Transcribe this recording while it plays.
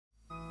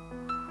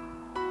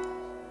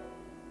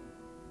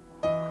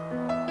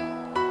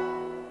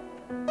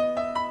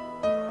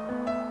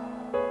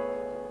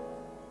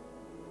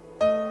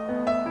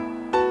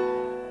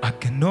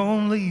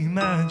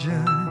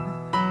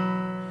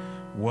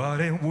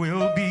it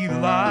will be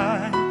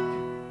like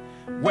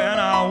when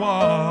I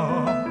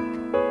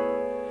walk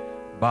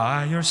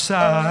by your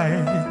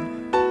side.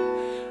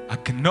 I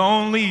can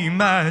only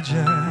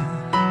imagine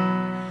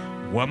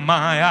what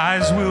my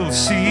eyes will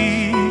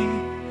see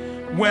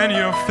when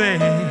your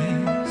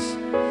face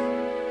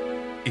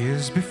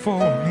is before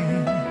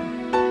me.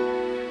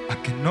 I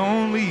can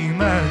only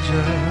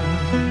imagine.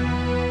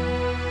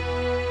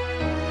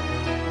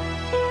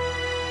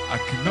 I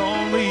can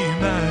only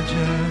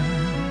imagine.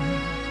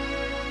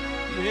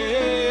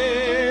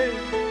 Yeah.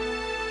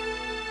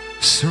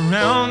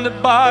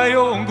 Surrounded by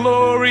your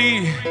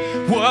glory,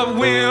 what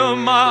will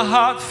my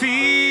heart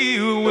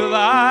feel? Will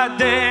I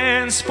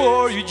dance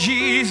for you,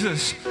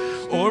 Jesus?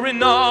 Or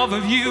in awe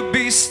of you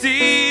be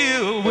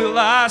still? Will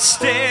I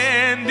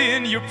stand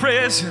in your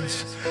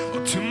presence?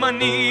 Or to my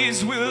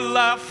knees will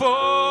I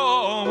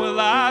fall? Will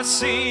I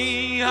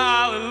sing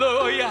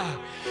hallelujah?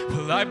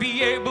 Will I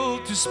be able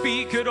to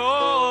speak at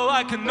all?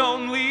 I can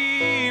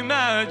only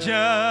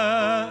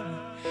imagine.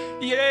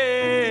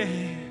 Yeah,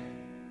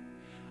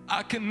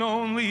 I can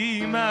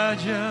only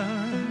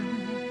imagine.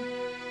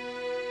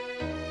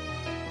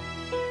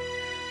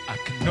 I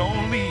can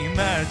only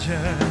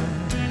imagine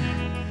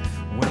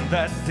when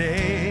that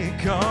day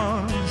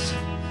comes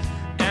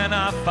and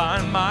I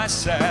find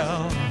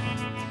myself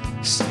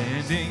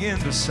standing in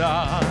the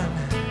sun.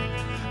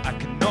 I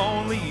can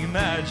only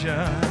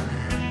imagine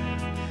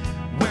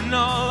when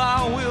all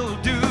I will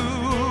do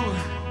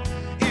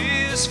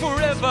is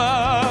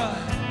forever,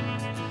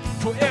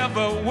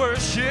 forever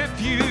worship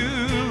you.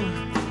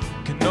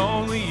 Can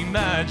only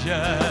imagine.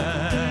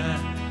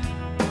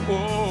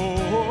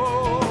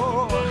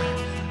 Oh,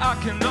 I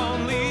can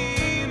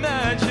only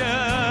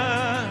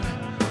imagine.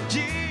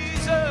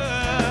 Jesus,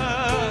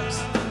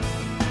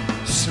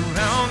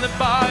 surrounded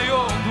by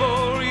your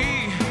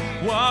glory,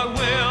 what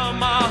will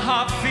my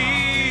heart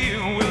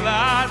feel? Will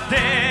I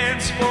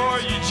dance for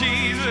you,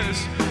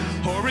 Jesus?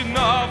 Or in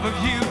awe of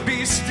you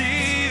be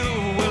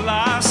still? Will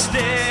I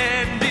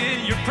stand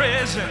in your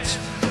presence?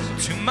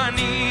 To my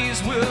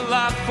knees will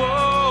I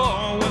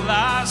fall? Will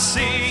I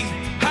sing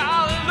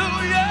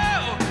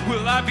hallelujah?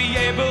 Will I be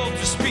able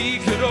to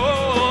speak at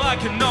all? I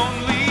can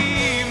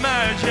only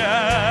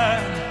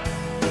imagine.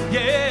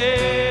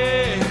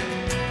 Yeah,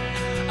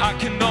 I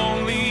can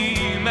only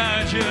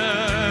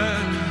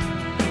imagine.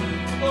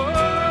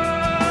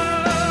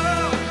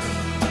 Oh,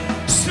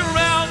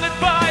 surrounded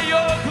by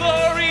your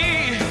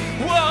glory,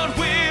 what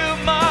will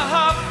my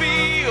heart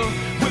feel?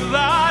 Will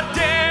I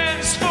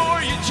dance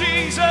for you,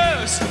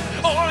 Jesus?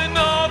 Or in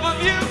awe of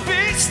you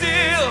be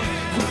still?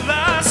 Will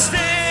I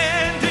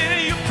stand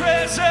in your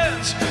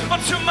presence? Or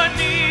to my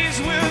knees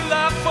will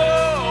I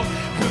fall?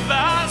 Will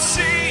I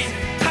sing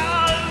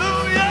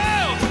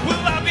hallelujah?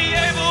 Will I be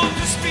able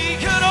to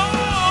speak at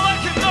all? I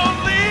can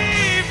only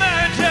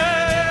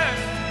imagine.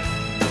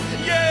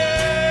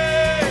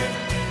 Yeah,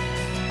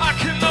 I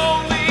can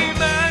only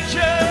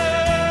imagine.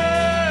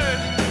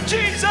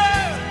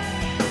 Jesus,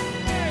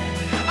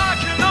 I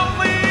can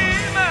only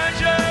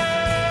imagine.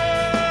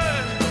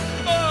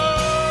 Oh,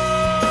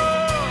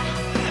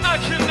 I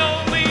can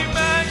only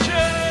imagine.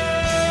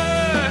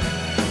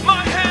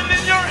 My hand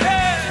in your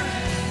hand,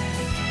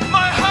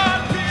 my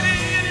heart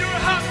beating in your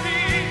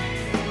heartbeat.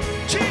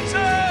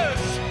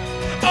 Jesus,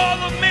 all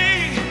of me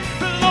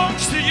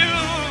belongs to you.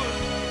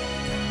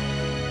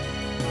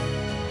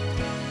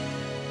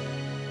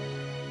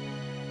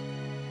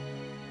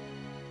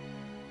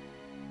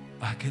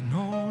 I can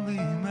only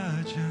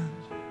imagine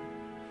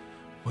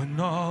when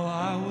all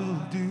I will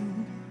do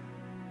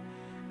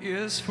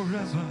is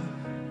forever,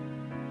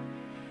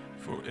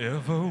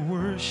 forever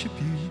worship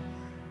you.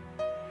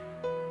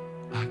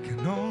 I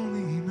can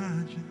only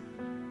imagine.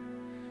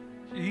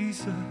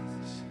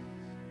 Jesus,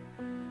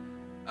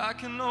 I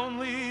can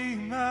only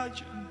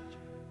imagine.